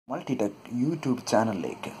മൾട്ടിടെക് YouTube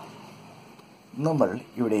ചാനലിലേക്ക് നമ്മൾ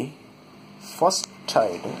ഇവിടെ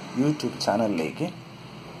ഫസ്റ്റായിട്ട് യൂട്യൂബ് ചാനലിലേക്ക്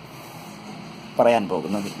പറയാൻ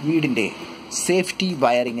പോകുന്നത് വീടിൻ്റെ സേഫ്റ്റി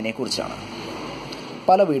വയറിങ്ങിനെ കുറിച്ചാണ്.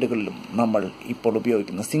 പല വീടുകളിലും നമ്മൾ ഇപ്പോൾ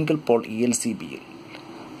ഉപയോഗിക്കുന്ന സിംഗിൾ പോൾ ELCBയിൽ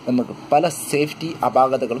നമുക്ക് പല സേഫ്റ്റി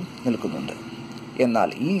അപാകതകളും നിൽക്കുന്നുണ്ട്.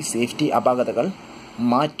 എന്നാൽ ഈ സേഫ്റ്റി അപാകതകൾ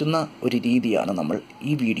മാറ്റുന്ന ഒരു രീതിയാണ് നമ്മൾ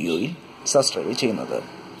ഈ വീഡിയോയിൽ സബ്സ്ക്രൈബ് ചെയ്യുന്നത്.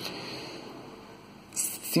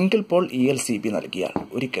 സിംഗിൾ പോൾ ELCB നൽകിയാൽ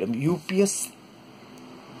ഒരിക്കലും UPS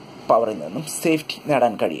പവറിൽ നിന്നും സേഫ്റ്റി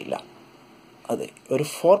നേടാൻ കഴിയില്ല. അത് ഒരു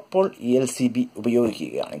 4 പോൾ ELCB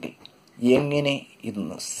ഉപയോഗിക്കുകയാണെങ്കിൽ എങ്ങനെ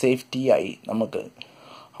ഇന്ന് സേഫ്റ്റിയായി നമുക്ക്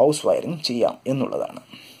ഹൗസ് വയറിംഗ് ചെയ്യാം എന്നുള്ളതാണ്.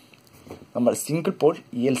 നമ്മൾ സിംഗിൾ പോൾ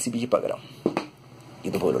ELCBക്ക് പകരം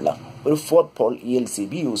ഇതുപോലുള്ള ഒരു 4 പോൾ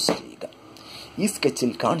ELCB യൂസ് ചെയ്യുക. ഈ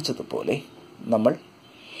സ്കെച്ചിൽ കാണിച്ചതുപോലെ നമ്മൾ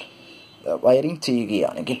വയറിംഗ്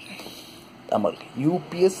ചെയ്യുകയാണെങ്കിൽ നമ്മൾ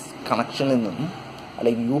UPS കണക്ഷനിൽ നിന്നും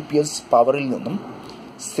അല്ലെങ്കിൽ UPS പവറിൽ നിന്നും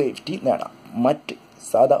സേഫ്റ്റി നേടാം. മറ്റ്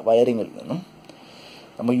സാധാ വയറിങ്ങിൽ നിന്നും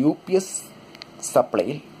നമ്മൾ UPS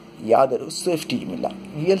സപ്ലൈയിൽ യാതൊരു സേഫ്റ്റിയുമില്ല.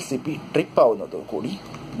 ELCB ട്രിപ്പ് ആവുന്നതോടുകൂടി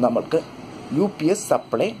നമ്മൾക്ക് UPS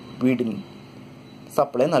സപ്ലൈ വീടിന്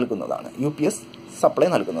സപ്ലൈ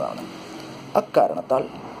നൽകുന്നതാണ്. അക്കാരണത്താൽ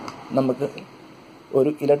നമുക്ക്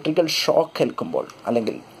ഒരു ഇലക്ട്രിക്കൽ ഷോക്ക്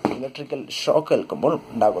ഏൽക്കുമ്പോൾ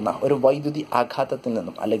ഉണ്ടാകുന്ന ഒരു വൈദ്യുതി ആഘാതത്തിൽ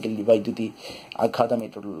നിന്നും അല്ലെങ്കിൽ വൈദ്യുതി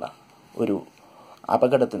ആഘാതമേറ്റുള്ള ഒരു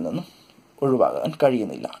അപകടത്തിൽ നിന്നും ഒഴിവാകാൻ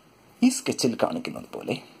കഴിയുന്നില്ല. ഈ സ്കെച്ചിൽ കാണിക്കുന്നത്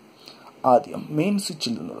പോലെ ആദ്യം മെയിൻ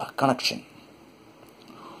സ്വിച്ചിൽ നിന്നുള്ള കണക്ഷൻ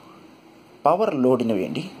പവർ ലോഡിന്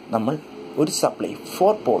വേണ്ടി നമ്മൾ ഒരു സപ്ലൈ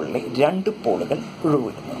 4 പോളിലെ 2 പോളുകൾ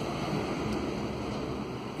ഒഴിവിടുന്നു.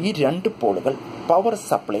 ഈ 2 പോളുകൾ പവർ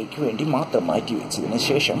സപ്ലൈക്ക് വേണ്ടി മാത്രം മാറ്റി വെച്ചതിന്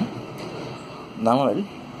ശേഷം നമ്മൾ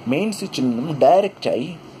മെയിൻ സ്വിച്ചിൽ നിന്നും ഡയറക്റ്റായി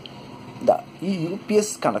ഈ UPS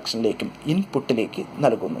കണക്ഷനിലേക്കും ഇൻപുട്ടിലേക്ക്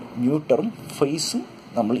നൽകുന്നു. ന്യൂട്രലും ഫേസും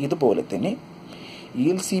നമ്മൾ ഇതുപോലെ തന്നെ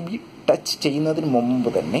ELCB ടച്ച് ചെയ്യുന്നതിന് മുമ്പ്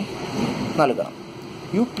തന്നെ നൽകണം.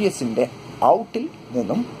 UPSൻ്റെ ഔട്ടിൽ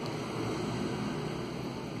നിന്നും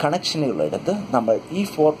കണക്ഷനുകളെടുത്ത് നമ്മൾ ഈ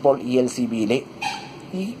 4 പോൾ ELCBയിലെ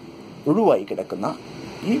ഈ ഒഴിവായി കിടക്കുന്ന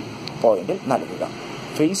ഈ പോയിന്റിൽ നൽകുക.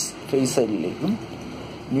 ഫേസിലേക്കും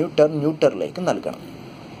ന്യൂട്രലിലേക്കും നൽകണം.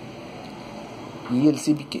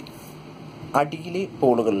 ELCBക്ക് അടിയിലെ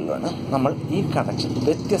പോളുകളിലാണ് നമ്മൾ ഈ കണക്ഷൻ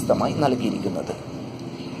വ്യത്യസ്തമായി നൽകിയിരിക്കുന്നത്.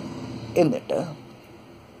 എന്നിട്ട്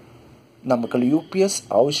നമുക്ക് UPS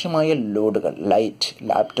ആവശ്യമായ ലോഡുകൾ, ലൈറ്റ്,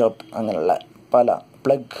 ലാപ്ടോപ്പ് അങ്ങനെയുള്ള പല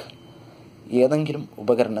പ്ലഗ്, ഏതെങ്കിലും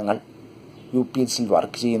ഉപകരണങ്ങൾ UPSൽ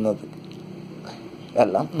വർക്ക് ചെയ്യുന്നത്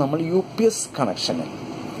എല്ലാം നമ്മൾ UPS കണക്ഷന്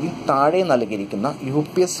ഈ താഴെ നൽകിയിരിക്കുന്ന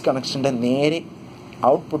UPS കണക്ഷൻ്റെ നേരെ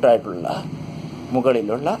ഔട്ട്പുട്ടായിട്ടുള്ള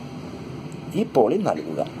മുകളിലുള്ള ഈ പോളിൽ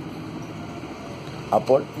നൽകുക.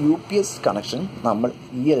 അപ്പോൾ UPS കണക്ഷൻ നമ്മൾ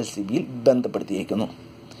ELCBയിൽ ബന്ധപ്പെടുത്തിയിരിക്കുന്നു,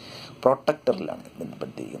 പ്രൊട്ടക്ടറിലാണ്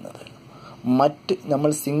ബന്ധപ്പെടുത്തിയിരിക്കുന്നത്. മറ്റ് നമ്മൾ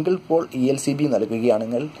സിംഗിൾ പോൾ ELCB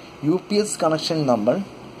നൽകുകയാണെങ്കിൽ UPS കണക്ഷൻ നമ്മൾ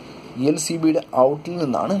ELCBയുടെ ഔട്ടിൽ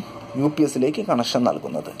നിന്നാണ് UPSലേക്ക് കണക്ഷൻ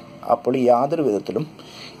നൽകുന്നത്. അപ്പോൾ യാതൊരു വിധത്തിലും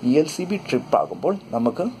ELCB ട്രിപ്പ് ആകുമ്പോൾ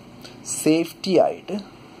നമുക്ക് സേഫ്റ്റി ആയിട്ട്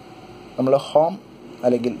നമ്മൾ ഹോം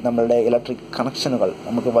അല്ലെങ്കിൽ നമ്മളുടെ ഇലക്ട്രിക് കണക്ഷനുകൾ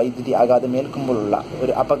നമുക്ക് വൈദ്യുതി ആഘാതമേൽക്കുമ്പോഴുള്ള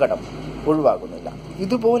ഒരു അപകടം ഒഴിവാകുന്നില്ല.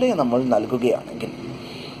 ഇതുപോലെ നമ്മൾ നൽകുകയാണെങ്കിൽ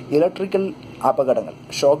ഇലക്ട്രിക്കൽ അപകടങ്ങൾ,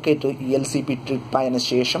 ഷോക്കേറ്റ് ELCB ട്രിപ്പായതിനു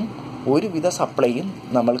ശേഷം ഒരുവിധ സപ്ലൈയും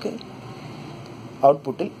നമ്മൾക്ക്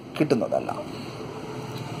ഔട്ട്പുട്ടിൽ കിട്ടുന്നതല്ല.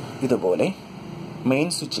 ഇതുപോലെ മെയിൻ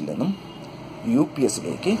സ്വിച്ചിൽ നിന്നും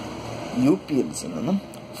UPSലേക്ക്, UPSൽ നിന്നും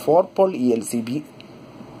 4 പോൾ ELCB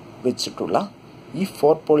വെച്ചിട്ടുള്ള ഈ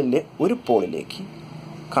 4 പോളിലെ ഒരു പോളിലേക്ക്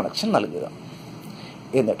കണക്ഷൻ നൽകുക.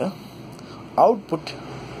 എന്നിട്ട് ഔട്ട്പുട്ട്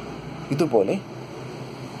ഇതുപോലെ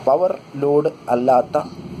പവർ ലോഡ് അല്ലാത്ത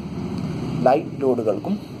ലൈറ്റ്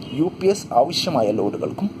ലോഡുകൾക്കും UPS ആവശ്യമായ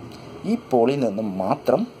ലോഡുകൾക്കും ഈ പോളിൽ നിന്നും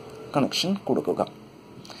മാത്രം കണക്ഷൻ കൊടുക്കുക.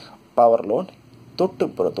 പവർ ലോഡ്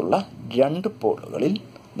തൊട്ടുപുറത്തുള്ള 2 പോളുകളിൽ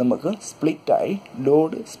നമുക്ക്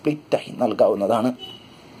ലോഡ് സ്പ്ലിറ്റായി നൽകാവുന്നതാണ്.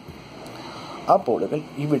 ആ പോളുകൾ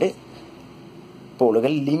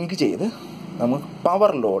ലിങ്ക് ചെയ്ത് നമുക്ക്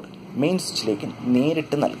പവർ ലോഡ് മെയിൻ സ്വിച്ചിലേക്ക്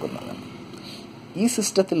നേരിട്ട് നൽകുന്നതാണ്. ഈ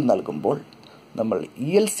സിസ്റ്റത്തിൽ നൽകുമ്പോൾ നമ്മൾ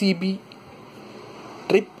ELCB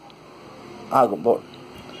ട്രിപ്പ് ആകുമ്പോൾ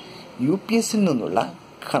UPSൽ നിന്നുള്ള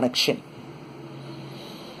കണക്ഷൻ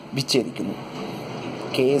വിച്ഛേദിക്കുന്നു,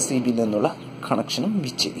 KSEBിൽ നിന്നുള്ള കണക്ഷനും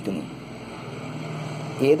വിച്ഛേദിക്കുന്നു.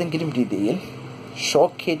 ഏതെങ്കിലും രീതിയിൽ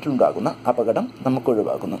ഷോക്കേറ്റുണ്ടാകുന്ന അപകടം നമുക്ക്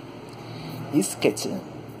ഒഴിവാക്കുന്നു. ഈ സ്കെച്ച്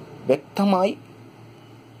വ്യക്തമായി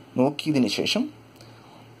നോക്കിയതിന് ശേഷം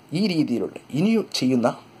ഈ രീതിയിലുള്ള ഇനി ചെയ്യുന്ന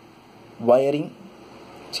വയറിംഗ്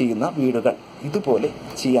ചെയ്യുന്ന വീടുകൾ ഇതുപോലെ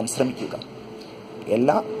ചെയ്യാൻ ശ്രമിക്കുക.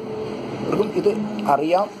 എല്ലാവർക്കും ഇത്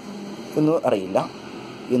അറിയാം എന്ന് അറിയില്ല,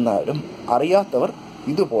 എന്നാലും അറിയാത്തവർ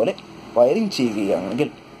ഇതുപോലെ വയറിങ് ചെയ്യുകയാണെങ്കിൽ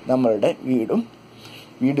നമ്മളുടെ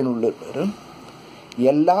വീടിനുള്ളിലും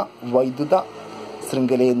എല്ലാ വൈദ്യുത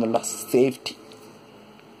ശൃംഖലയിൽ നിന്നുള്ള സേഫ്റ്റി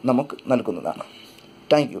നമുക്ക് നൽകുന്നതാണ്.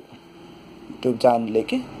 Thank you. യൂട്യൂബ്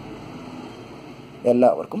ചാനലിലേക്ക്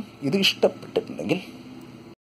എല്ലാവർക്കും ഇത് ഇഷ്ടപ്പെട്ടിട്ടുണ്ടെങ്കിൽ